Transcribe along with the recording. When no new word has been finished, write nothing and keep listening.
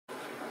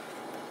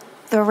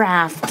The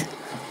Raft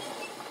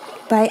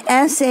by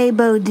S.A.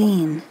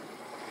 Bodeen.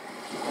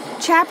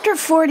 Chapter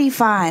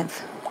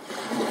 45.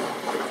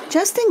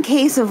 Just in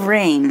case of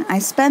rain, I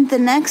spent the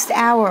next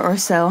hour or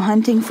so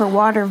hunting for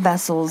water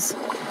vessels.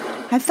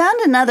 I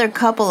found another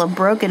couple of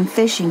broken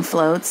fishing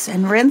floats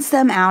and rinsed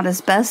them out as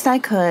best I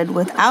could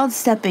without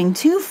stepping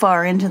too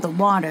far into the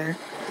water.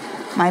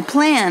 My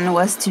plan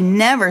was to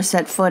never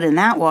set foot in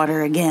that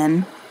water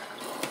again.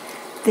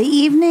 The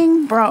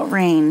evening brought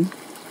rain.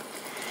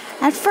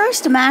 At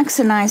first, Max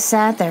and I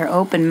sat there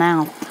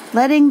open-mouthed,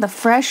 letting the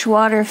fresh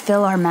water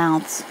fill our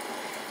mouths.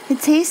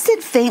 It tasted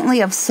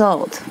faintly of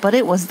salt, but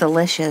it was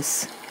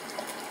delicious.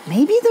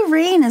 Maybe the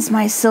rain is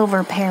my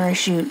silver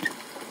parachute.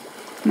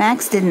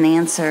 Max didn't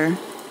answer.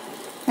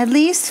 At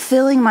least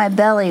filling my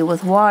belly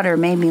with water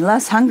made me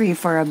less hungry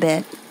for a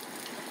bit.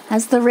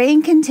 As the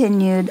rain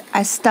continued,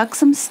 I stuck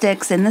some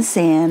sticks in the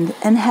sand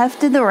and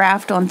hefted the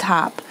raft on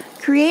top,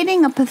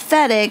 creating a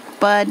pathetic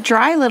but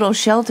dry little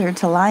shelter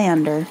to lie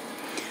under.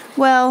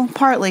 Well,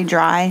 partly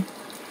dry.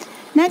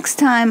 Next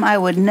time I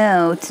would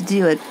know to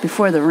do it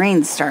before the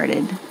rain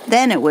started.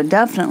 Then it would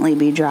definitely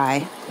be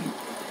dry.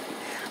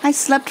 I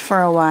slept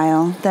for a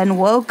while, then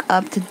woke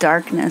up to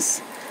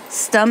darkness,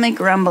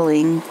 stomach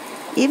rumbling.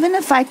 Even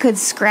if I could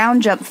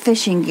scrounge up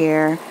fishing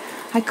gear,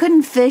 I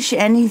couldn't fish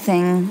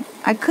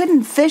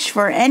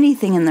for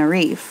anything in the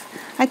reef.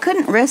 I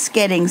couldn't risk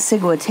getting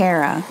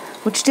ciguatera,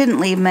 which didn't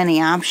leave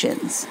many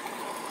options.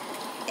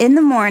 In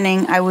the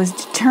morning, I was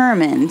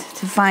determined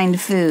to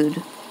find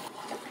food.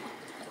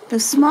 The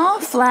small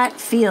flat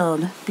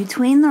field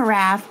between the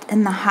raft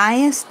and the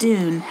highest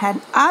dune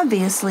had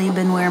obviously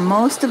been where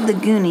most of the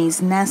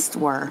Goonies' nests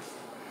were.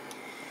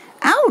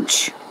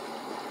 Ouch!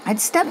 I'd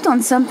stepped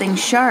on something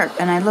sharp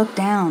and I looked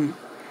down.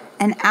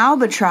 An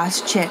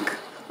albatross chick,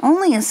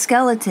 only a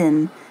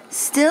skeleton,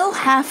 still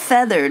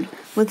half-feathered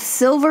with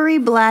silvery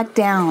black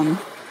down,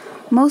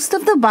 most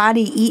of the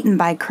body eaten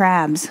by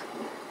crabs.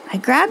 I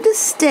grabbed a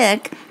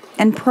stick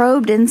and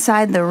probed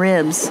inside the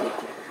ribs.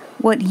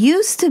 What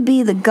used to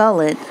be the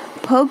gullet,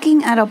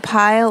 poking at a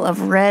pile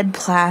of red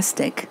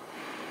plastic.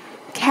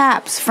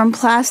 Caps from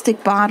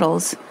plastic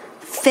bottles,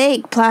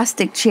 fake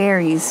plastic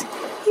cherries,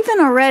 even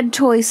a red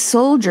toy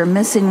soldier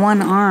missing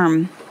one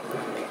arm.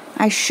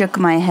 I shook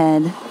my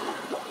head.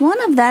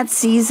 One of that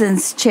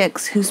season's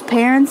chicks whose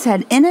parents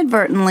had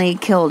inadvertently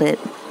killed it.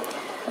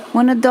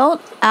 When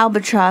adult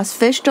albatross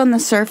fished on the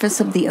surface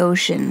of the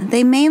ocean,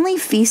 they mainly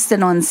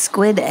feasted on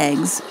squid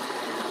eggs.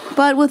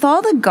 But with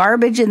all the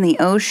garbage in the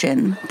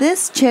ocean,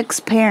 this chick's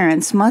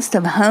parents must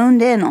have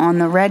honed in on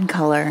the red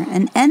color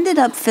and ended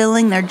up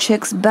filling their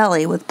chick's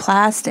belly with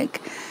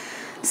plastic.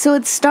 So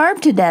it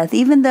starved to death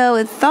even though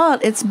it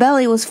thought its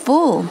belly was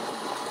full.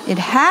 It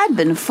had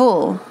been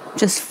full,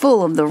 just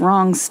full of the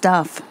wrong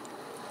stuff.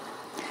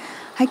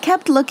 I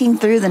kept looking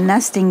through the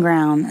nesting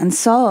ground and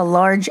saw a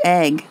large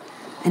egg.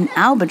 An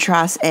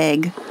albatross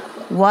egg,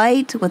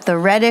 white with a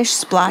reddish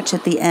splotch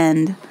at the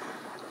end.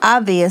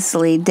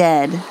 Obviously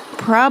dead,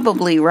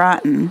 probably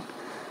rotten.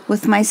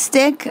 With my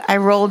stick, I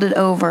rolled it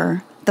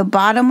over. The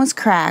bottom was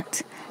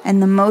cracked,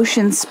 and the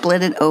motion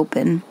split it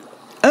open.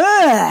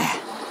 Ugh!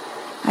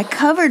 I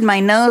covered my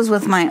nose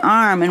with my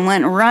arm and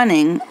went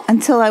running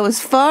until I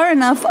was far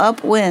enough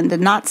upwind to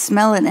not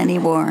smell it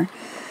anymore.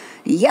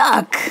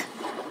 Yuck!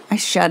 I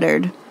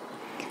shuddered.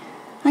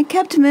 I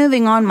kept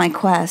moving on my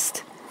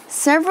quest.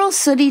 Several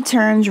sooty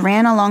terns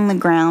ran along the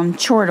ground,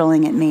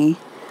 chortling at me.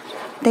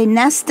 They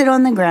nested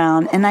on the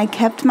ground, and I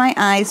kept my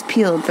eyes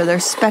peeled for their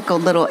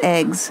speckled little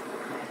eggs.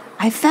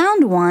 I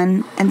found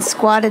one and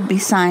squatted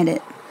beside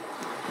it.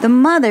 The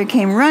mother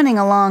came running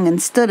along and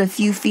stood a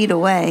few feet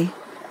away.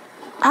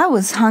 I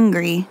was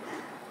hungry.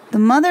 The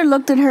mother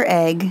looked at her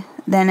egg,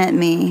 then at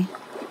me.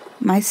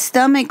 My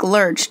stomach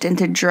lurched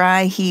into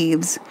dry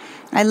heaves.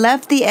 I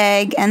left the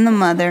egg and the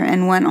mother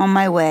and went on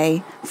my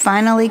way,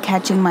 finally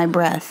catching my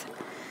breath.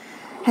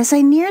 As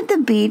I neared the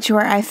beach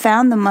where I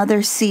found the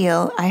mother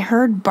seal, I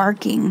heard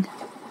barking.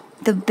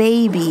 The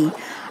baby.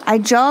 I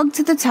jogged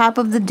to the top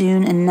of the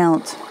dune and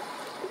knelt.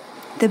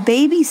 The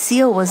baby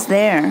seal was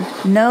there,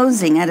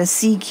 nosing at a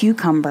sea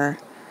cucumber.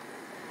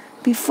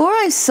 Before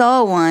I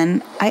saw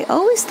one, I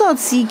always thought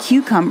sea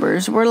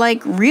cucumbers were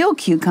like real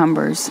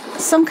cucumbers,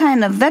 some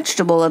kind of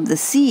vegetable of the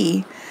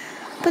sea.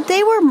 But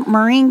they were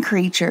marine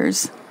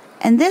creatures.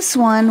 And this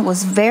one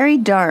was very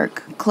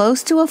dark,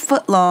 close to a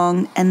foot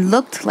long, and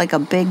looked like a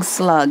big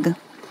slug.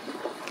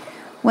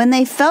 When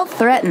they felt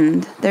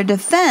threatened, their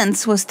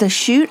defense was to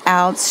shoot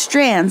out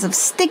strands of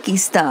sticky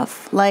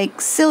stuff, like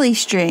silly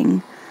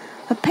string.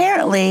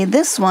 Apparently,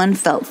 this one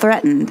felt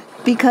threatened,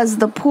 because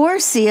the poor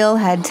seal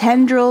had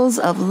tendrils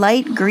of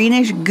light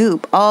greenish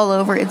goop all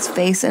over its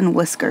face and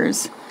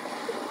whiskers.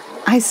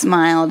 I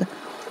smiled.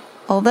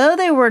 Although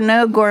they were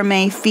no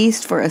gourmet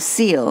feast for a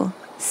seal,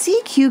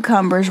 sea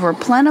cucumbers were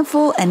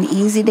plentiful and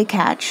easy to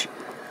catch.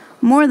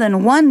 More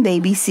than one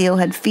baby seal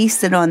had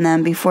feasted on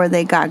them before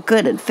they got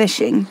good at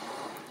fishing.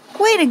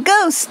 Way to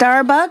go,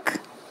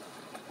 Starbuck!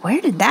 Where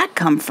did that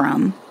come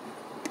from?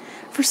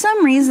 For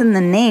some reason,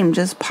 the name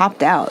just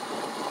popped out.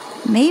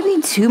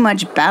 maybe too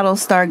much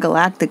Battlestar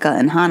Galactica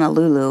in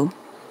Honolulu,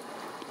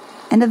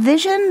 and a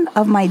vision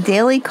of my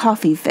daily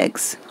coffee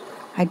fix.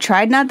 I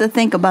tried not to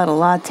think about a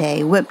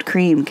latte, whipped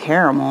cream,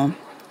 caramel.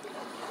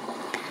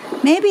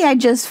 Maybe I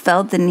just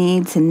felt the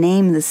need to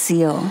name the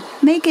seal,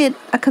 make it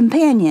a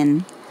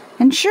companion.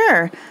 And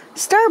sure,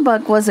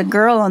 Starbuck was a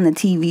girl on the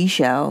TV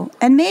show,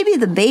 and maybe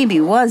the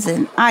baby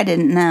wasn't, I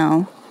didn't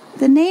know.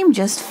 The name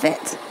just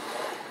fit.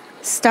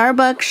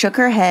 Starbuck shook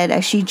her head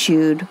as she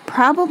chewed,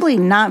 probably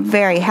not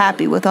very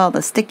happy with all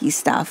the sticky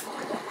stuff.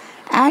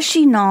 As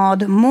she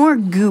gnawed, more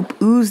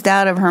goop oozed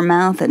out of her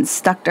mouth and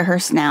stuck to her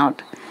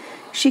snout.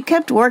 She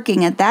kept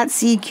working at that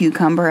sea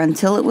cucumber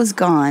until it was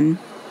gone.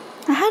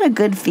 I had a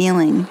good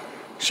feeling.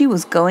 She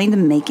was going to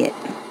make it.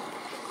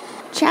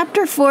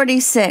 Chapter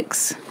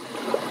 46.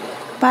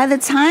 By the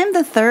time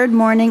the third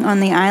morning on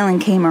the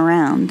island came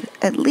around,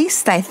 at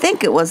least I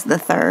think it was the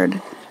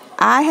third,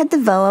 I had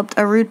developed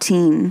a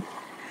routine.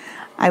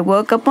 I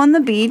woke up on the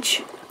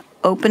beach,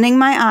 opening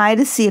my eye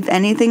to see if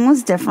anything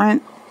was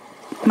different.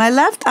 My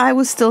left eye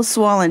was still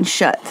swollen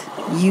shut,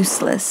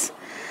 useless.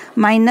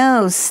 My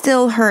nose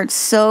still hurt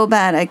so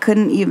bad I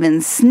couldn't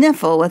even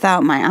sniffle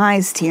without my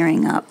eyes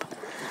tearing up.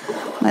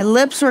 My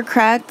lips were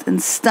cracked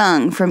and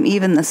stung from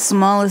even the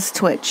smallest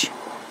twitch.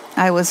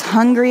 I was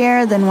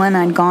hungrier than when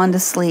I'd gone to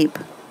sleep.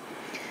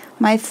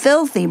 My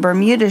filthy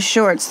Bermuda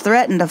shorts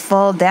threatened to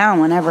fall down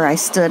whenever I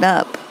stood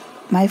up.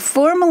 My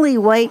formerly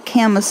white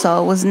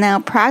camisole was now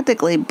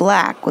practically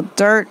black with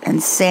dirt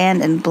and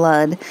sand and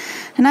blood,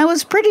 and I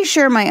was pretty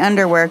sure my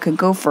underwear could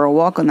go for a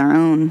walk on their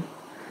own.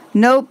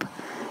 Nope,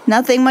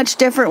 nothing much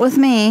different with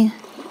me,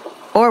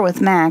 or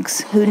with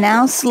Max, who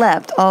now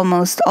slept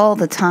almost all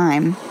the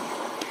time,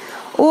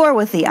 or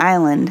with the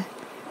island.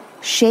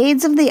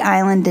 Shades of the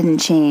island didn't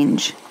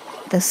change.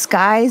 The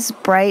sky's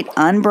bright,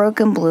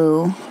 unbroken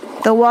blue,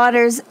 the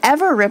water's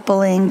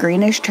ever-rippling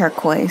greenish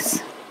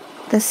turquoise,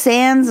 the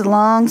sand's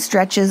long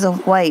stretches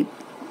of white,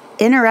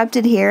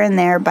 interrupted here and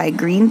there by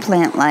green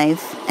plant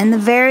life, and the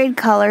varied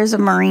colors of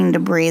marine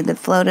debris that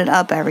floated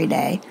up every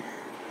day.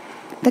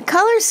 The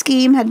color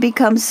scheme had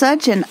become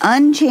such an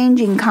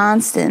unchanging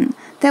constant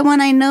that when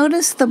I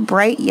noticed the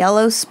bright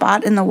yellow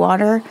spot in the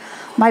water,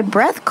 my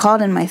breath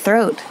caught in my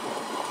throat.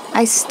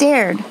 I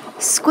stared,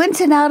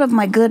 squinted out of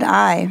my good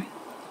eye.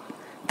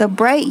 The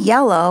bright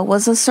yellow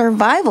was a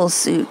survival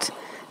suit,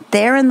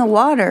 there in the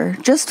water,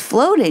 just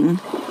floating.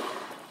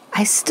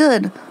 I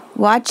stood,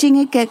 watching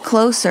it get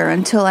closer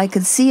until I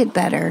could see it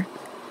better.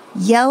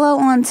 Yellow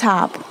on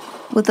top,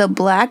 with a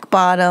black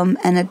bottom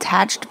and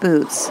attached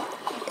boots.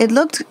 It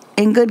looked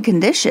in good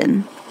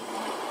condition.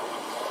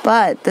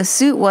 But the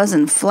suit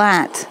wasn't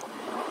flat.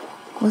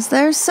 Was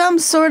there some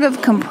sort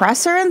of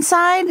compressor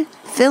inside,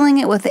 filling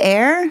it with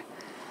air?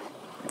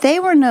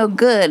 They were no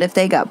good if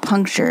they got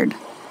punctured.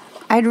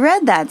 I'd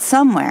read that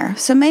somewhere,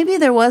 so maybe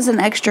there was an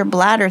extra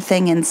bladder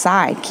thing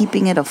inside,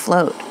 keeping it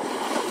afloat.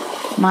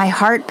 My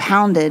heart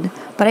pounded,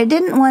 but I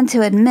didn't want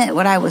to admit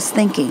what I was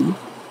thinking.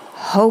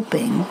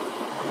 Hoping.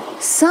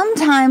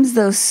 Sometimes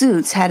those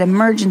suits had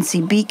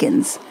emergency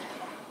beacons.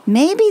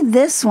 Maybe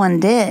this one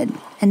did,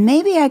 and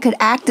maybe I could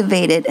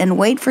activate it and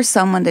wait for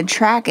someone to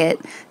track it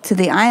to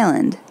the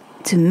island,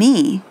 to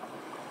me.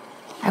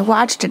 I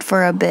watched it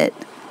for a bit,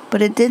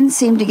 but it didn't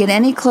seem to get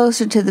any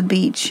closer to the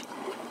beach.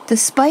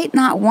 Despite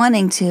not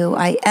wanting to,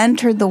 I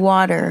entered the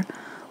water,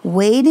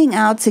 wading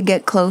out to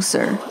get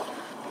closer,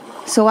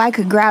 so I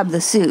could grab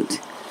the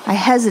suit. I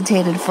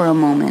hesitated for a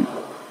moment.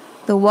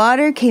 The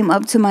water came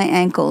up to my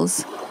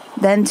ankles,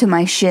 then to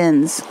my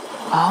shins.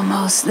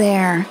 Almost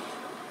there.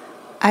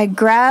 I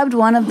grabbed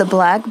one of the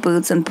black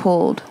boots and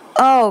pulled.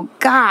 Oh,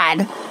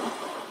 God!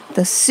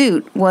 The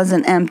suit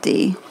wasn't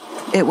empty.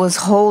 It was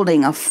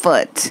holding a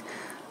foot,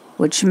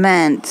 which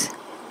meant...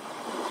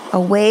 A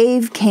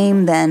wave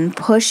came then,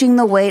 pushing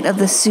the weight of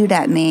the suit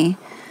at me,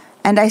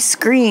 and I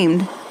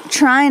screamed,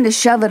 trying to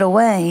shove it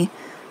away.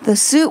 The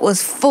suit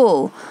was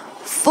full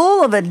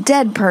of a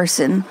dead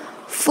person,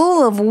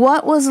 full of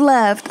what was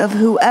left of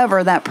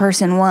whoever that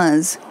person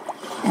was,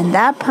 and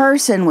that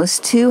person was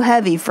too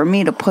heavy for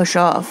me to push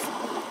off.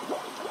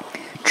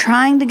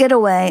 Trying to get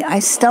away, I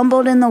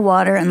stumbled in the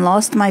water and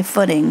lost my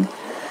footing.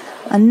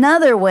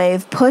 Another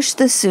wave pushed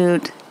the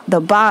suit, the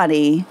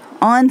body,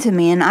 onto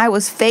me, and I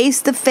was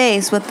face to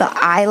face with the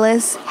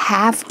eyeless,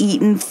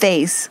 half-eaten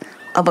face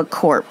of a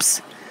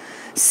corpse.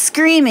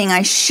 Screaming,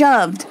 I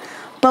shoved,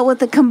 but with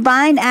the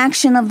combined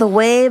action of the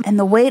wave and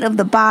the weight of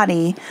the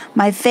body,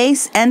 my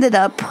face ended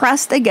up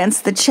pressed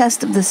against the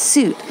chest of the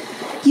suit.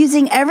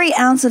 Using every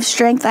ounce of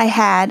strength I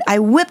had, I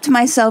whipped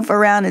myself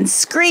around and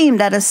screamed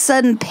at a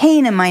sudden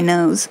pain in my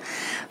nose.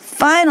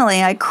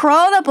 Finally, I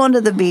crawled up onto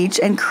the beach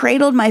and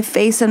cradled my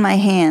face in my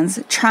hands,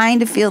 trying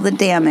to feel the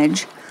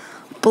damage.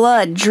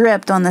 Blood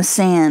dripped on the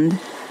sand.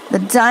 The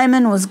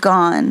diamond was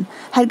gone,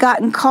 had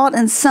gotten caught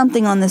in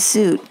something on the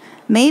suit,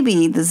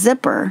 maybe the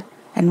zipper,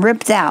 and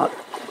ripped out,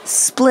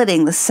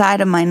 splitting the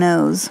side of my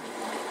nose.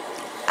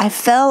 I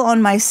fell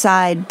on my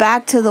side,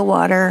 back to the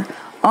water,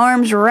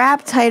 arms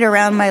wrapped tight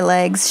around my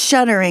legs,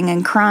 shuddering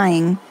and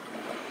crying.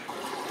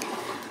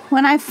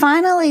 When I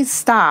finally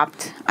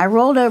stopped, I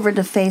rolled over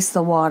to face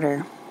the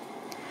water.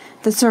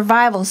 The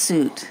survival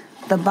suit,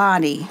 the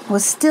body,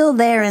 was still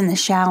there in the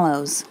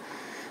shallows,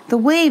 the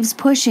waves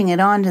pushing it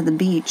onto the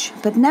beach,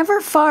 but never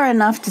far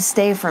enough to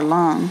stay for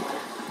long.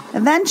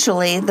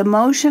 Eventually, the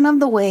motion of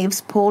the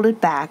waves pulled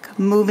it back,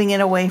 moving it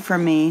away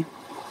from me.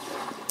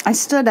 I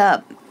stood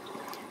up.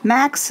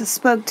 Max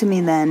spoke to me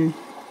then.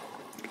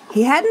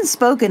 He hadn't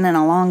spoken in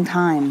a long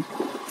time.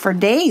 For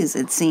days,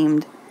 it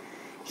seemed.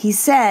 He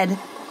said,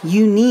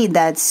 "You need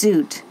that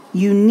suit.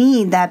 You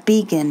need that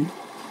beacon."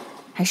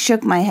 I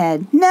shook my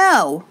head.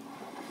 "No!"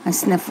 I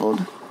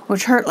sniffled,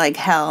 which hurt like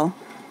hell.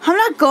 "I'm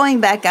not going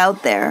back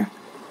out there."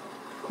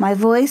 My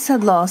voice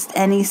had lost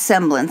any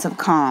semblance of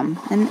calm,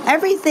 and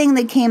everything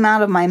that came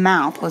out of my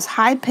mouth was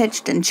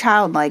high-pitched and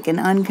childlike and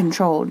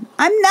uncontrolled.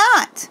 "I'm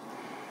not!"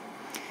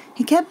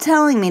 He kept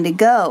telling me to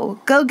go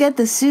get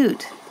the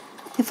suit.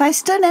 If I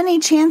stood any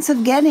chance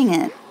of getting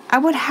it, I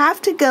would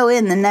have to go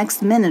in the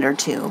next minute or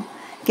two,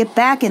 get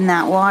back in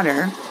that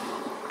water.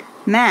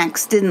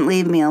 Max didn't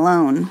leave me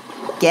alone.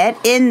 "Get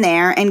in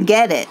there and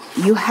get it.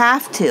 You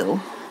have to."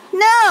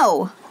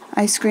 "No!"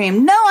 I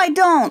screamed. "No, I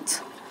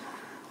don't."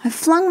 I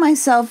flung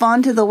myself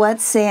onto the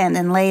wet sand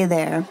and lay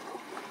there.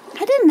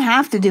 I didn't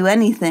have to do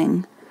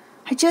anything.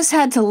 I just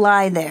had to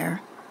lie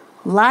there.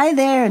 Lie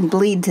there and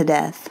bleed to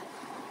death.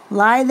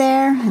 Lie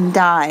there and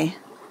die.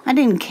 I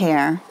didn't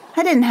care.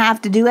 I didn't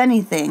have to do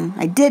anything.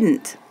 I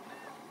didn't.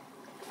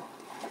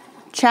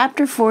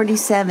 Chapter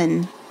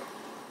 47.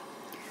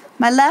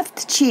 My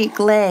left cheek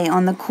lay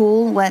on the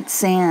cool, wet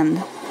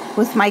sand.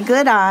 With my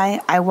good eye,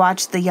 I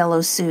watched the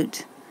yellow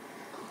suit.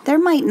 There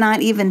might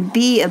not even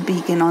be a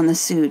beacon on the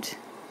suit.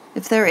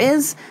 If there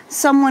is,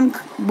 someone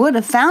would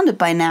have found it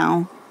by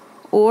now.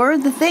 Or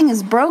the thing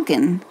is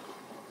broken.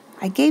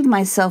 I gave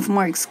myself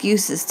more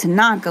excuses to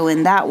not go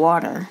in that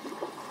water.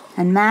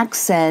 And Max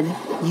said,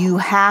 "You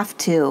have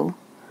to."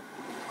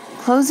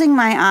 Closing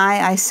my eye,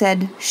 I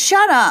said,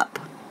 "Shut up!"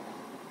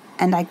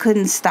 And I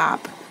couldn't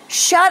stop.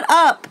 "Shut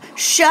up!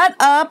 Shut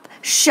up!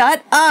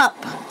 Shut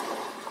up!"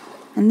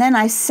 And then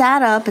I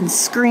sat up and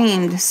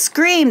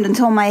screamed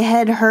until my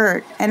head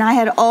hurt, and I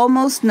had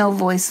almost no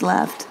voice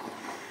left.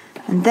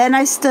 And then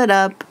I stood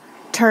up,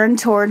 turned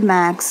toward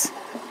Max,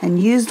 and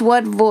used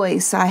what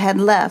voice I had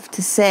left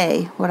to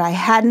say what I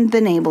hadn't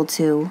been able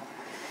to.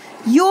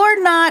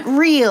 "You're not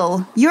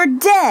real. You're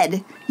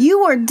dead.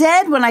 You were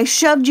dead when I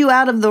shoved you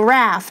out of the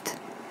raft."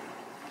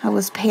 I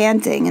was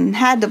panting and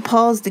had to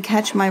pause to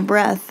catch my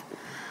breath.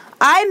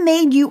 "I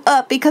made you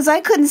up because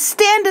I couldn't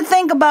stand to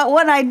think about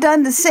what I'd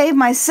done to save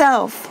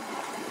myself."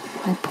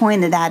 I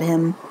pointed at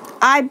him.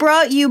 "I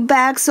brought you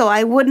back so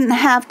I wouldn't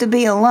have to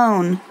be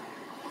alone."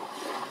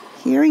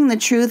 Hearing the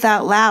truth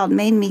out loud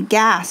made me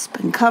gasp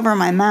and cover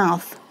my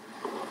mouth.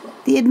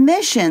 The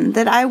admission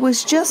that I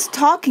was just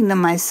talking to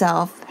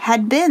myself,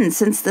 had been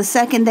since the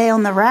second day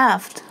on the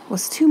raft,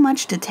 was too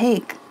much to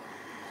take.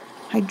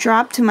 I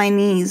dropped to my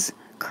knees,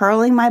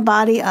 curling my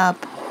body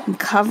up and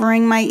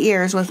covering my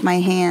ears with my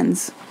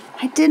hands.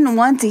 I didn't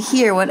want to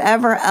hear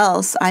whatever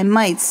else I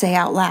might say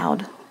out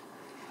loud.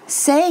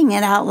 Saying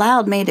it out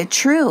loud made it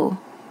true,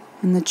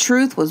 and the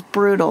truth was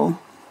brutal.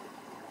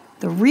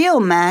 The real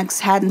Max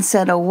hadn't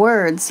said a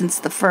word since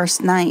the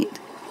first night,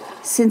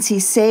 since he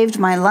saved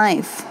my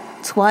life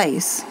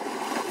twice,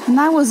 and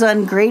I was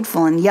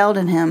ungrateful and yelled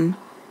at him.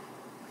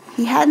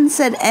 He hadn't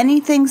said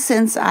anything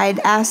since I'd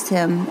asked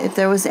him if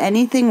there was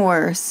anything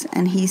worse,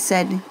 and he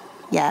said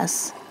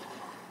yes.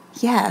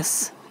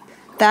 Yes.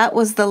 That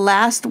was the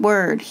last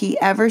word he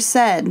ever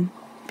said,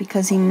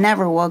 because he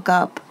never woke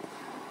up.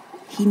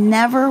 He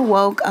never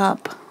woke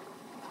up.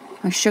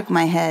 I shook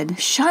my head.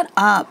 "Shut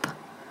up."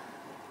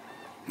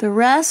 The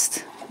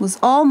rest was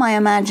all my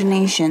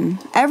imagination,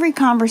 every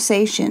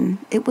conversation.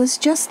 It was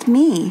just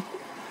me.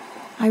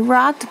 I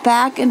rocked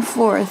back and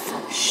forth.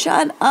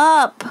 "Shut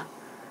up."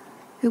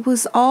 It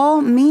was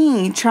all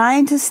me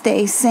trying to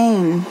stay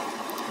sane.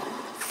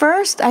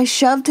 First, I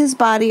shoved his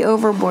body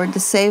overboard to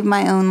save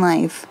my own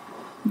life.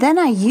 Then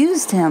I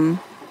used him,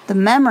 the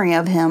memory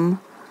of him,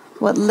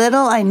 what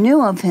little I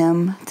knew of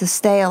him, to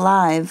stay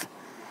alive.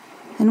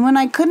 And when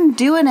I couldn't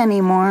do it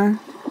anymore,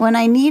 when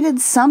I needed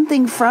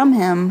something from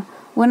him,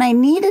 when I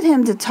needed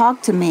him to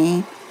talk to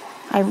me,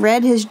 I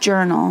read his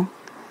journal.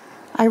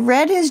 I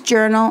read his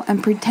journal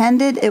and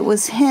pretended it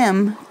was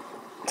him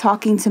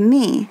talking to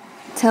me,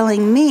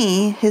 telling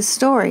me his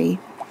story.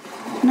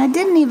 And I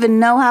didn't even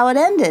know how it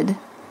ended.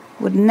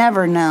 Would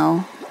never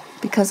know,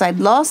 because I'd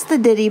lost the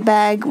ditty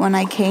bag when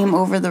I came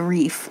over the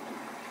reef.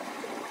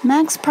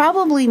 Max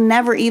probably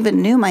never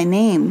even knew my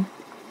name.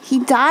 He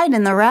died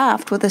in the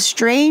raft with a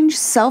strange,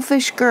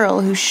 selfish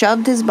girl who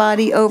shoved his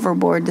body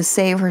overboard to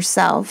save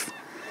herself.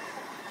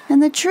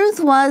 And the truth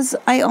was,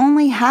 I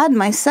only had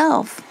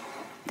myself.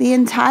 The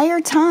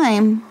entire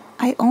time,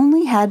 I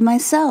only had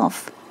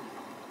myself.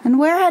 And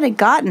where had it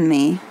gotten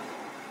me?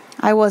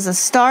 I was a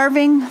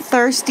starving,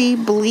 thirsty,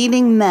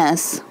 bleeding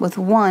mess with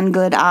one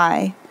good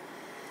eye.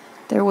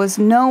 There was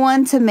no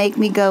one to make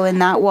me go in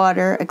that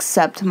water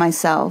except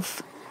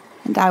myself.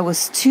 And I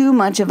was too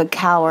much of a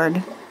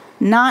coward.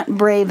 Not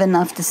brave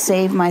enough to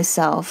save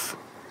myself.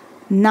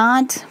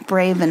 Not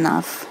brave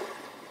enough.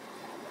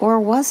 Or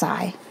was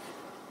I?